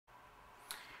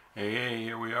Hey,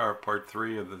 here we are, part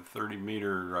 3 of the 30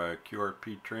 meter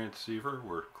QRP transceiver.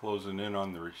 We're closing in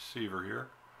on the receiver here.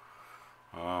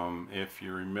 If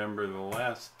you remember the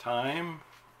last time,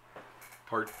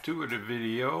 part 2 of the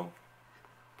video,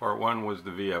 part 1 was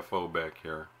the VFO back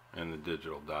here and the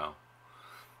digital dial.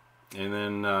 And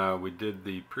then we did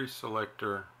the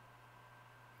pre-selector,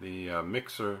 the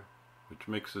mixer, which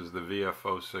mixes the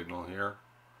VFO signal here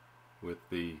with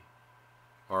the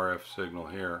RF signal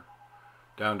here,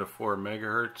 down to 4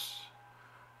 megahertz,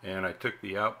 and I took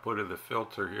the output of the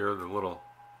filter here, the little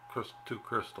 2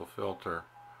 crystal filter,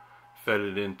 fed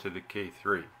it into the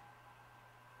K3.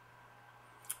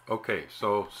 Okay,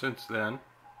 so since then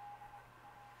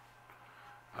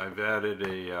I've added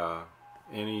a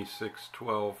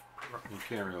NE-612, you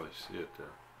can't really see it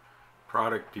there,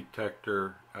 product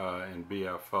detector and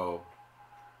BFO,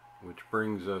 which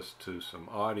brings us to some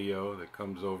audio that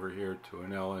comes over here to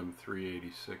an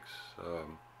LM386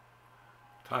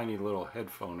 tiny little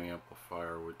headphone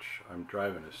amplifier, which I'm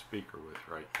driving a speaker with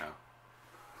right now.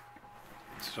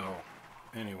 So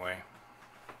anyway,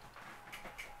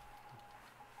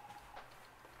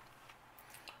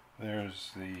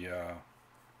 there's the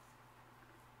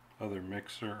other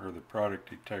mixer, or the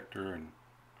product detector and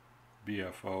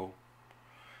BFO,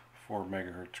 4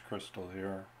 megahertz crystal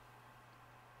here.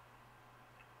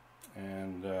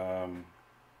 And the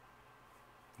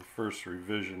first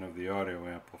revision of the audio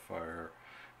amplifier.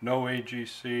 No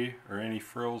AGC or any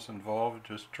frills involved,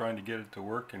 just trying to get it to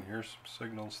work and hear some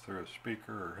signals through a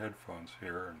speaker or headphones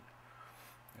here,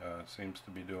 and it seems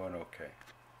to be doing okay.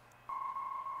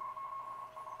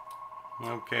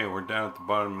 Okay, we're down at the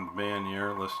bottom of the band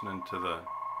here, listening to the,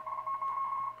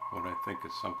 what I think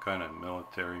is some kind of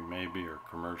military maybe, or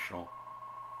commercial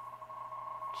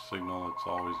signal. It's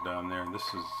always down there. This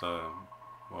is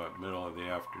what, middle of the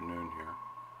afternoon here,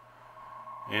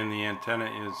 and the antenna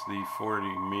is the 40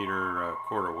 meter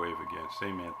quarter wave again,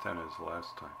 same antenna as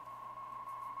last time.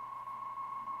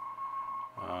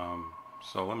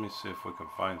 So let me see if we can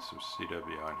find some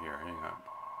CW on here. Hang on.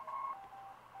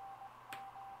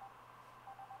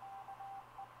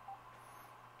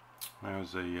 That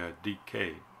was a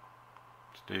DK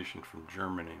station from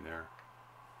Germany there.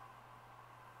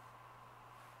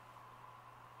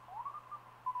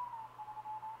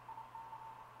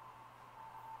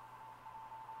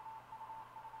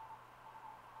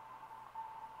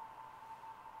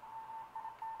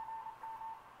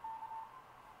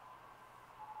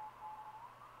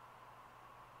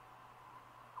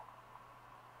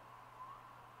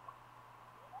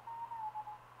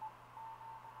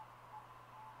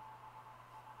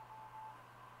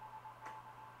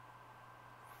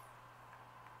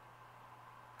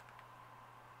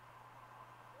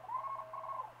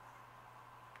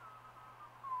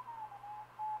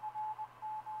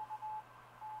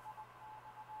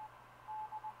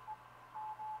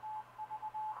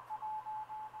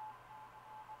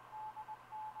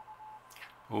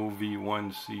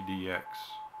 OV1CDX.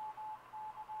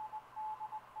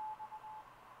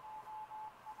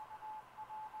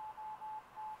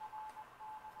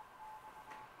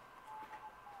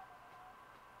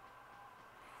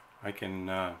 I can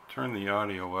turn the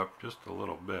audio up just a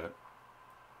little bit,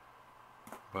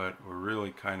 but we're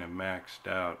really kind of maxed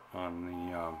out on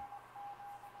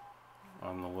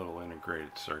the little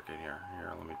integrated circuit here.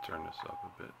 Here, let me turn this up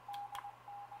a bit.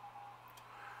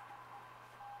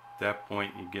 At that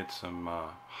point you get some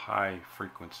high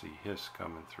frequency hiss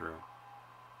coming through,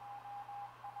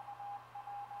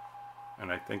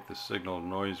 and I think the signal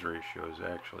noise ratio is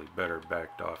actually better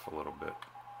backed off a little bit.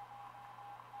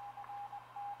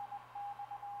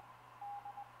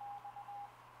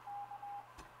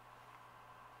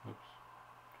 Oops.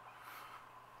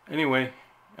 Anyway,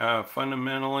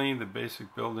 fundamentally the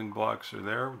basic building blocks are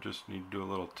there. We just need to do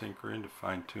a little tinkering to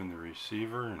fine tune the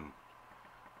receiver, and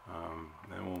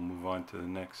then we'll move on to the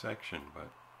next section, but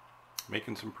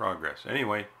making some progress.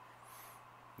 Anyway,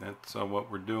 that's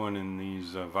what we're doing in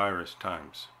these virus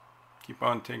times. Keep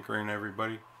on tinkering,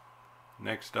 everybody.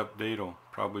 Next update will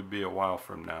probably be a while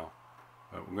from now,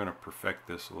 but we're going to perfect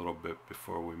this a little bit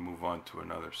before we move on to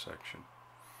another section.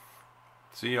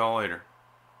 See y'all later.